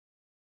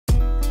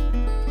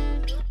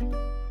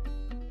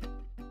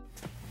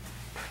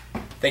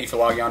Thank you for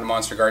logging on to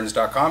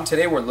monstergardens.com.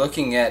 Today we're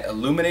looking at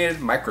illuminated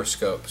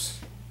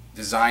microscopes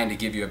designed to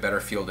give you a better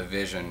field of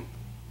vision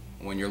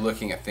when you're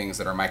looking at things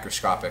that are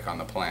microscopic on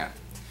the plant.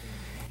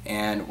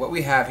 And what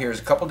we have here is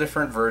a couple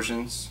different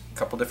versions, a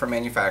couple different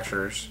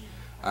manufacturers.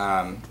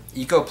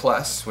 Eco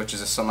Plus, which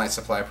is a sunlight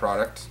supply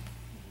product.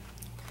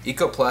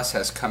 Eco Plus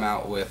has come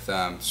out with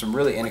some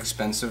really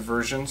inexpensive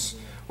versions.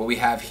 What we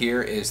have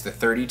here is the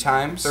 30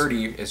 times.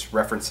 30 is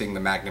referencing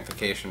the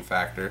magnification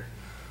factor.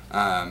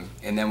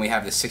 And then we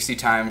have the 60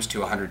 times to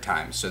 100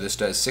 times. So this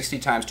does 60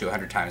 times to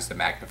 100 times the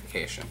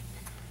magnification.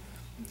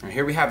 And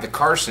here we have the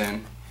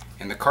Carson,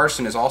 and the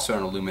Carson is also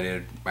an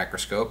illuminated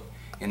microscope,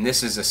 and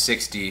this is a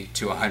 60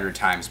 to 100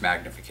 times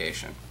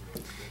magnification.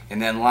 And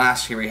then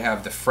last, here we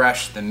have the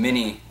Fresh, the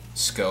mini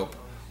scope,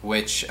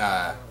 which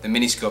the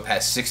mini scope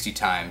has 60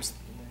 times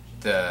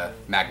the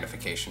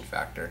magnification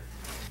factor.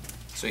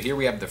 So here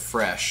we have the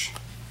Fresh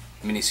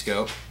mini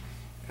scope.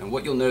 And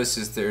what you'll notice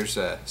is there's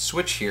a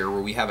switch here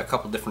where we have a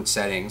couple different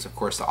settings, of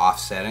course the off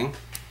setting,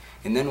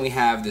 and then we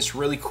have this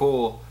really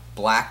cool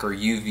black or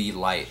UV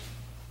light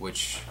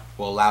which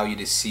will allow you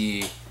to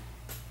see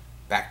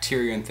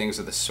bacteria and things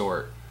of the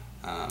sort.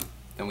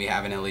 Then we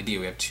have an LED,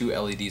 we have two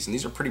LEDs, and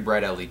these are pretty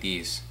bright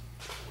LEDs.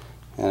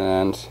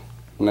 And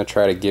I'm going to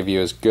try to give you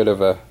as good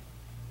of a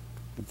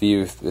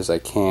view as I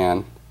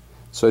can.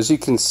 So as you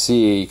can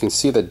see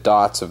the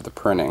dots of the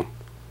printing.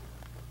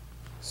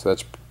 So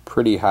that's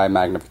pretty high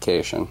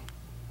magnification.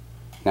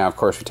 Now of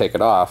course we take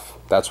it off,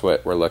 that's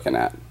what we're looking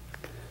at.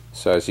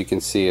 So as you can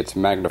see it's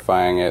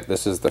magnifying it.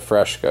 This is the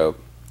Fresh scope,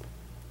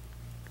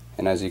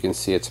 and as you can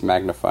see it's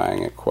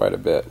magnifying it quite a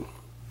bit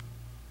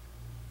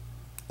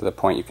to the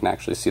point you can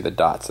actually see the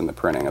dots in the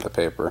printing of the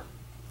paper.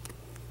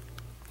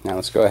 Now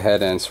let's go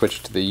ahead and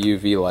switch to the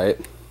UV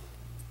light.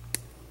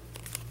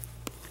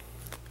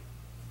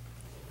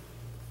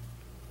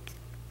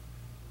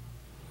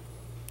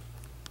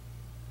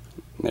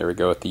 There we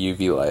go with the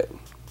UV light.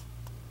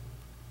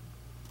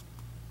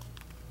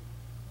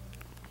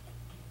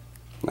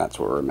 That's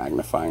what we're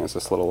magnifying, is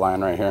this little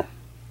line right here.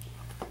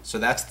 So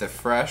that's the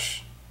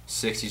Fresh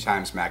 60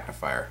 times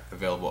magnifier,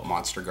 available at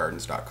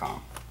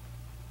monstergardens.com.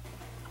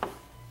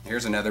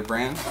 Here's another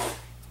brand.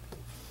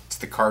 It's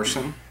the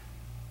Carson.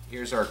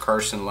 Here's our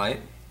Carson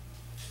light.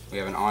 We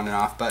have an on and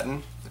off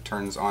button that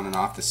turns on and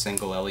off the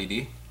single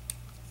LED.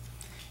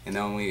 And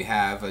then we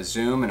have a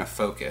zoom and a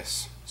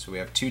focus. So we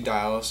have two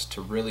dials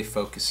to really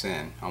focus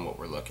in on what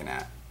we're looking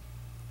at.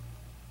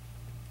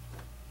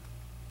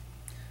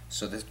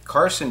 So the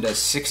Carson does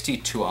 60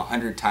 to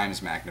 100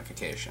 times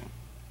magnification.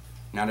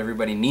 Not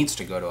everybody needs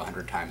to go to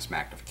 100 times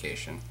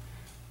magnification,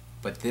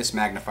 but this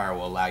magnifier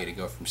will allow you to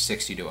go from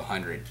 60 to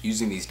 100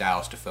 using these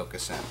dials to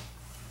focus in.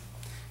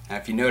 Now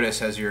if you notice,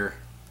 as you're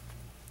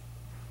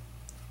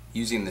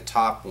using the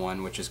top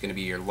one, which is going to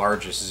be your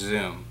largest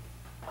zoom,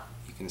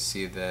 you can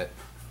see that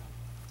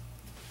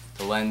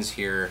the lens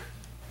here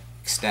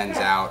extends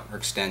out or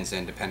extends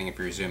in depending if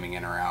you're zooming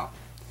in or out.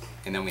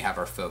 And then we have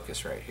our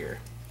focus right here.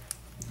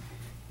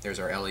 There's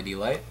our LED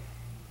light.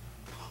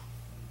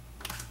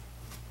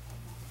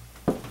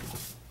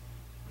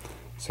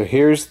 So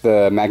here's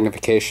the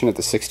magnification at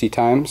the 60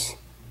 times.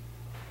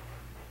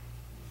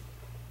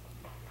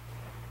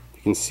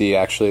 You can see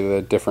actually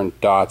the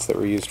different dots that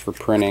were used for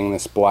printing,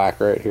 this black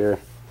right here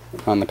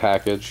on the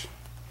package.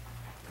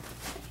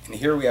 And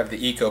here we have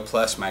the Eco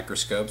Plus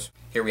microscopes.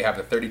 Here we have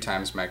the 30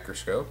 times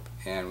microscope,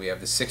 and we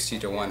have the 60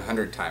 to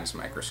 100 times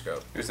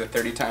microscope. Here's the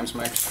 30 times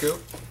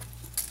microscope,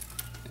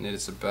 and it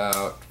is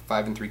about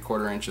 5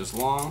 3/4 inches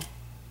long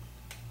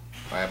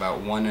by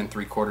about 1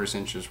 3/4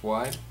 inches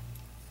wide.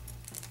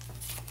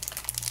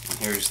 And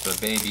here's the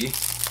baby,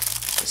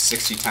 the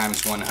 60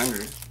 times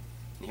 100.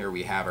 And here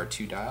we have our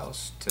two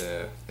dials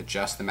to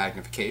adjust the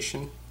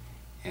magnification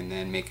and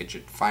then make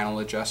final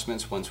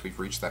adjustments once we've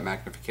reached that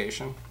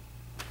magnification.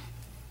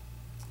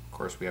 Of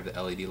course we have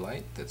the LED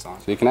light that's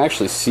on. So you can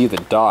actually see the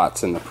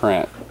dots in the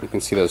print. You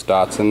can see those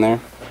dots in there.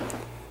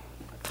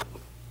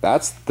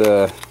 That's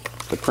the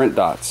print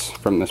dots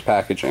from this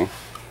packaging.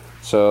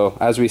 So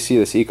as we see,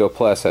 this Eco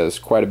Plus has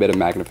quite a bit of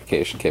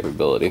magnification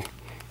capability,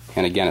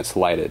 and again it's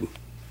lighted.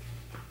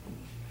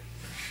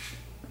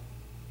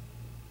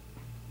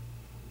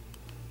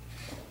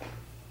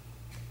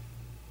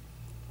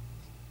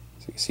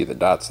 So you can see the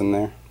dots in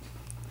there.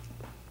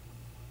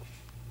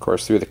 Of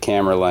course, through the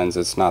camera lens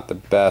it's not the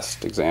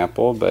best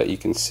example, but you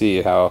can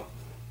see how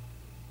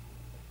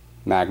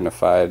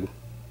magnified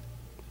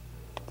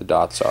the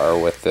dots are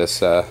with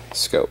this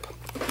scope.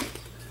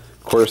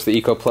 Of course, the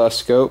Eco Plus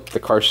scope, the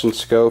Carson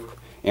scope,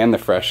 and the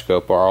Fresh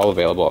scope are all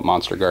available at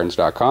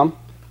monstergardens.com.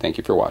 Thank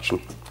you for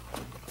watching.